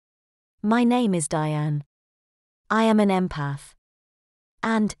My name is Diane. I am an empath.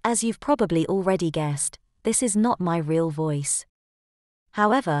 And, as you've probably already guessed, this is not my real voice.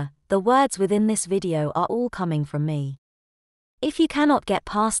 However, the words within this video are all coming from me. If you cannot get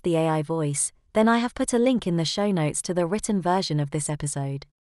past the AI voice, then I have put a link in the show notes to the written version of this episode.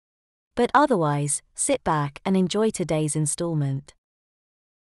 But otherwise, sit back and enjoy today's installment.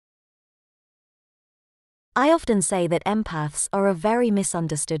 I often say that empaths are a very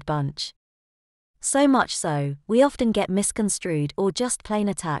misunderstood bunch. So much so, we often get misconstrued or just plain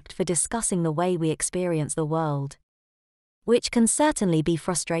attacked for discussing the way we experience the world, which can certainly be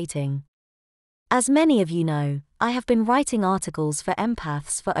frustrating. As many of you know, I have been writing articles for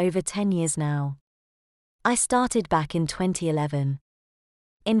empaths for over 10 years now. I started back in 2011.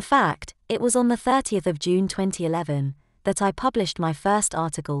 In fact, it was on the 30th of June 2011 that I published my first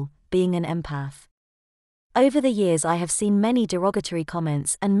article, Being an Empath. Over the years I have seen many derogatory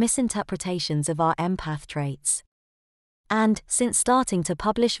comments and misinterpretations of our empath traits. And, since starting to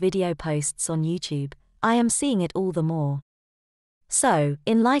publish video posts on YouTube, I am seeing it all the more. So,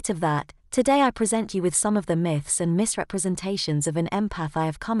 in light of that, today I present you with some of the myths and misrepresentations of an empath I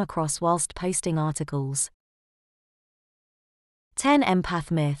have come across whilst posting articles. 10 Empath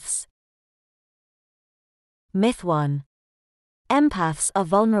Myths. Myth 1. Empaths are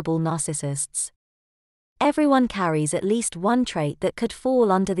vulnerable narcissists. Everyone carries at least one trait that could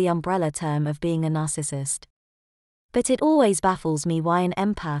fall under the umbrella term of being a narcissist. But it always baffles me why an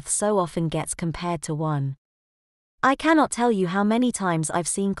empath so often gets compared to one. I cannot tell you how many times I've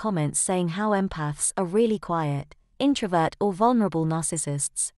seen comments saying how empaths are really quiet, introvert or vulnerable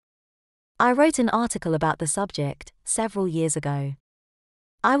narcissists. I wrote an article about the subject several years ago.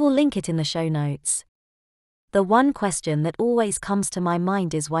 I will link it in the show notes. The one question that always comes to my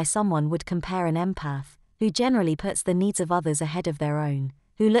mind is why someone would compare an empath, who generally puts the needs of others ahead of their own,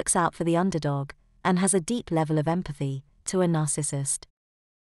 who looks out for the underdog, and has a deep level of empathy, to a narcissist.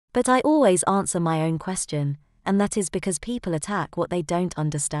 But I always answer my own question, and that is because people attack what they don't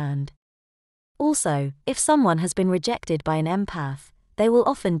understand. Also, if someone has been rejected by an empath, they will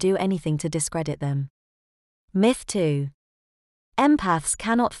often do anything to discredit them. Myth 2. Empaths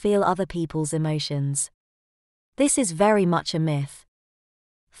cannot feel other people's emotions. This is very much a myth.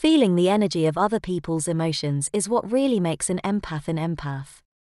 Feeling the energy of other people's emotions is what really makes an empath an empath.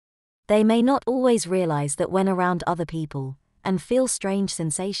 They may not always realize that when around other people, and feel strange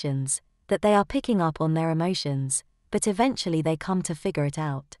sensations, that they are picking up on their emotions, but eventually they come to figure it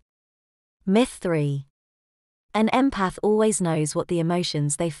out. Myth 3. An empath always knows what the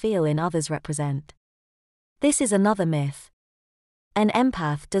emotions they feel in others represent. This is another myth. An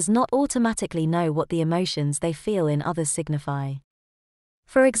empath does not automatically know what the emotions they feel in others signify.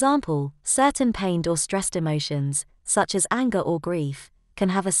 For example, certain pained or stressed emotions, such as anger or grief, can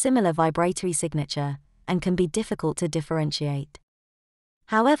have a similar vibratory signature, and can be difficult to differentiate.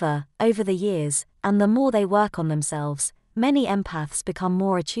 However, over the years, and the more they work on themselves, many empaths become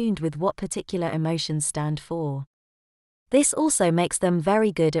more attuned with what particular emotions stand for. This also makes them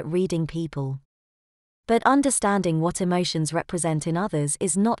very good at reading people. But understanding what emotions represent in others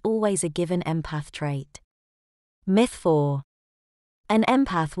is not always a given empath trait. Myth 4. An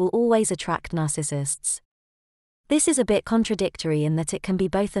empath will always attract narcissists. This is a bit contradictory in that it can be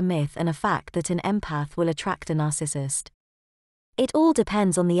both a myth and a fact that an empath will attract a narcissist. It all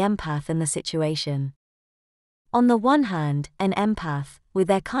depends on the empath and the situation. On the one hand, an empath, with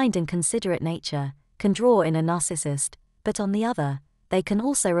their kind and considerate nature, can draw in a narcissist, but on the other, they can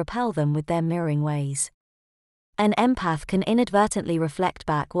also repel them with their mirroring ways. An empath can inadvertently reflect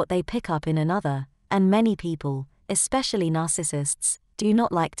back what they pick up in another, and many people, especially narcissists, do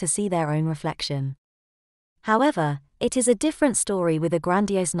not like to see their own reflection. However, it is a different story with a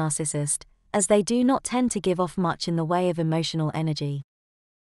grandiose narcissist, as they do not tend to give off much in the way of emotional energy.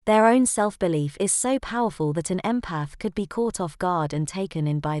 Their own self-belief is so powerful that an empath could be caught off guard and taken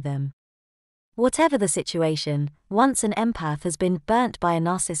in by them. Whatever the situation, once an empath has been burnt by a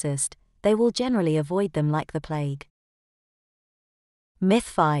narcissist, they will generally avoid them like the plague. Myth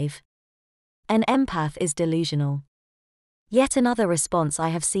 5. An empath is delusional. Yet another response I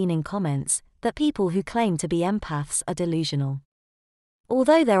have seen in comments, that people who claim to be empaths are delusional.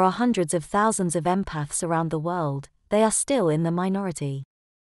 Although there are hundreds of thousands of empaths around the world, they are still in the minority.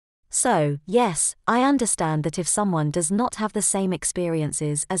 So, yes, I understand that if someone does not have the same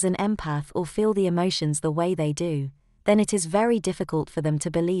experiences as an empath or feel the emotions the way they do, then it is very difficult for them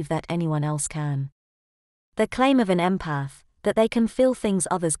to believe that anyone else can. The claim of an empath, that they can feel things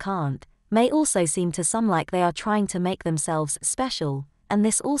others can't, may also seem to some like they are trying to make themselves special, and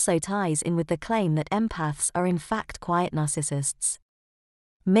this also ties in with the claim that empaths are in fact quiet narcissists.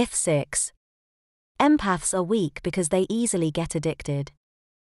 Myth 6. Empaths are weak because they easily get addicted.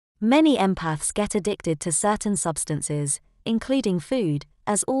 Many empaths get addicted to certain substances, including food,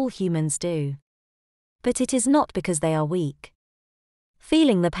 as all humans do. But it is not because they are weak.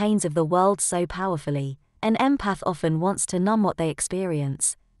 Feeling the pains of the world so powerfully, an empath often wants to numb what they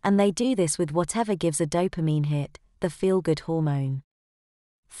experience, and they do this with whatever gives a dopamine hit, the feel-good hormone.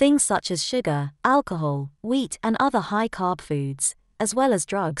 Things such as sugar, alcohol, wheat, and other high-carb foods, as well as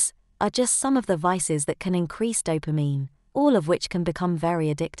drugs, are just some of the vices that can increase dopamine, all of which can become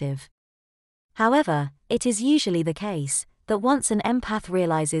very addictive. However, it is usually the case that once an empath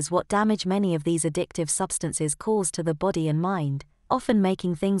realizes what damage many of these addictive substances cause to the body and mind, often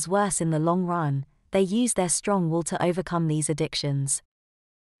making things worse in the long run, they use their strong will to overcome these addictions.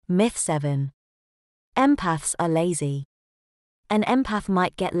 Myth 7. Empaths are lazy. An empath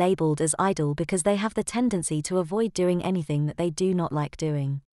might get labeled as idle because they have the tendency to avoid doing anything that they do not like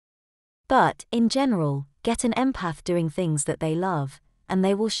doing. But, in general, get an empath doing things that they love, and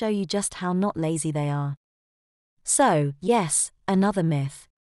they will show you just how not lazy they are. So, yes, another myth.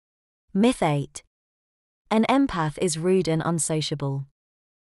 Myth 8. An empath is rude and unsociable.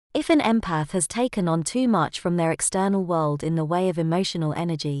 If an empath has taken on too much from their external world in the way of emotional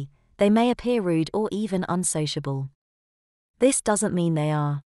energy, they may appear rude or even unsociable. This doesn't mean they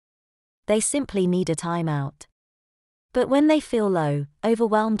are. They simply need a timeout. But when they feel low,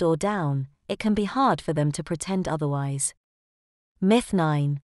 overwhelmed or down, it can be hard for them to pretend otherwise. Myth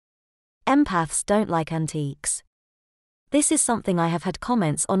 9. Empaths don't like antiques. This is something I have had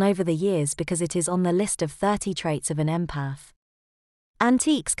comments on over the years because it is on the list of 30 traits of an empath.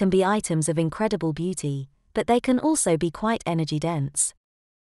 Antiques can be items of incredible beauty, but they can also be quite energy-dense.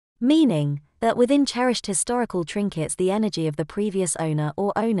 Meaning that within cherished historical trinkets the energy of the previous owner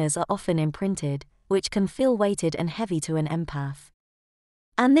or owners are often imprinted, which can feel weighted and heavy to an empath.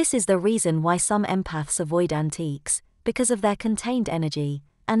 And this is the reason why some empaths avoid antiques, because of their contained energy,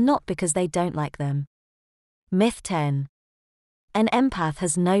 and not because they don't like them. Myth 10. An empath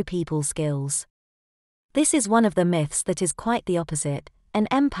has no people skills. This is one of the myths that is quite the opposite. An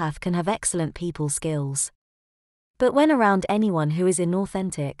empath can have excellent people skills. But when around anyone who is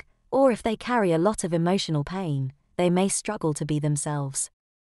inauthentic, or if they carry a lot of emotional pain, they may struggle to be themselves.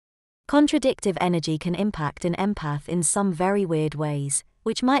 Contradictive energy can impact an empath in some very weird ways,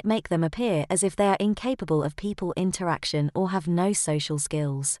 which might make them appear as if they are incapable of people interaction or have no social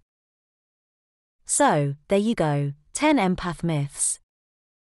skills. So, there you go, 10 empath myths.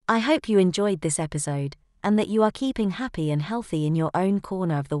 I hope you enjoyed this episode, and that you are keeping happy and healthy in your own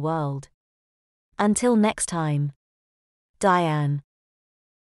corner of the world. Until next time. Diane.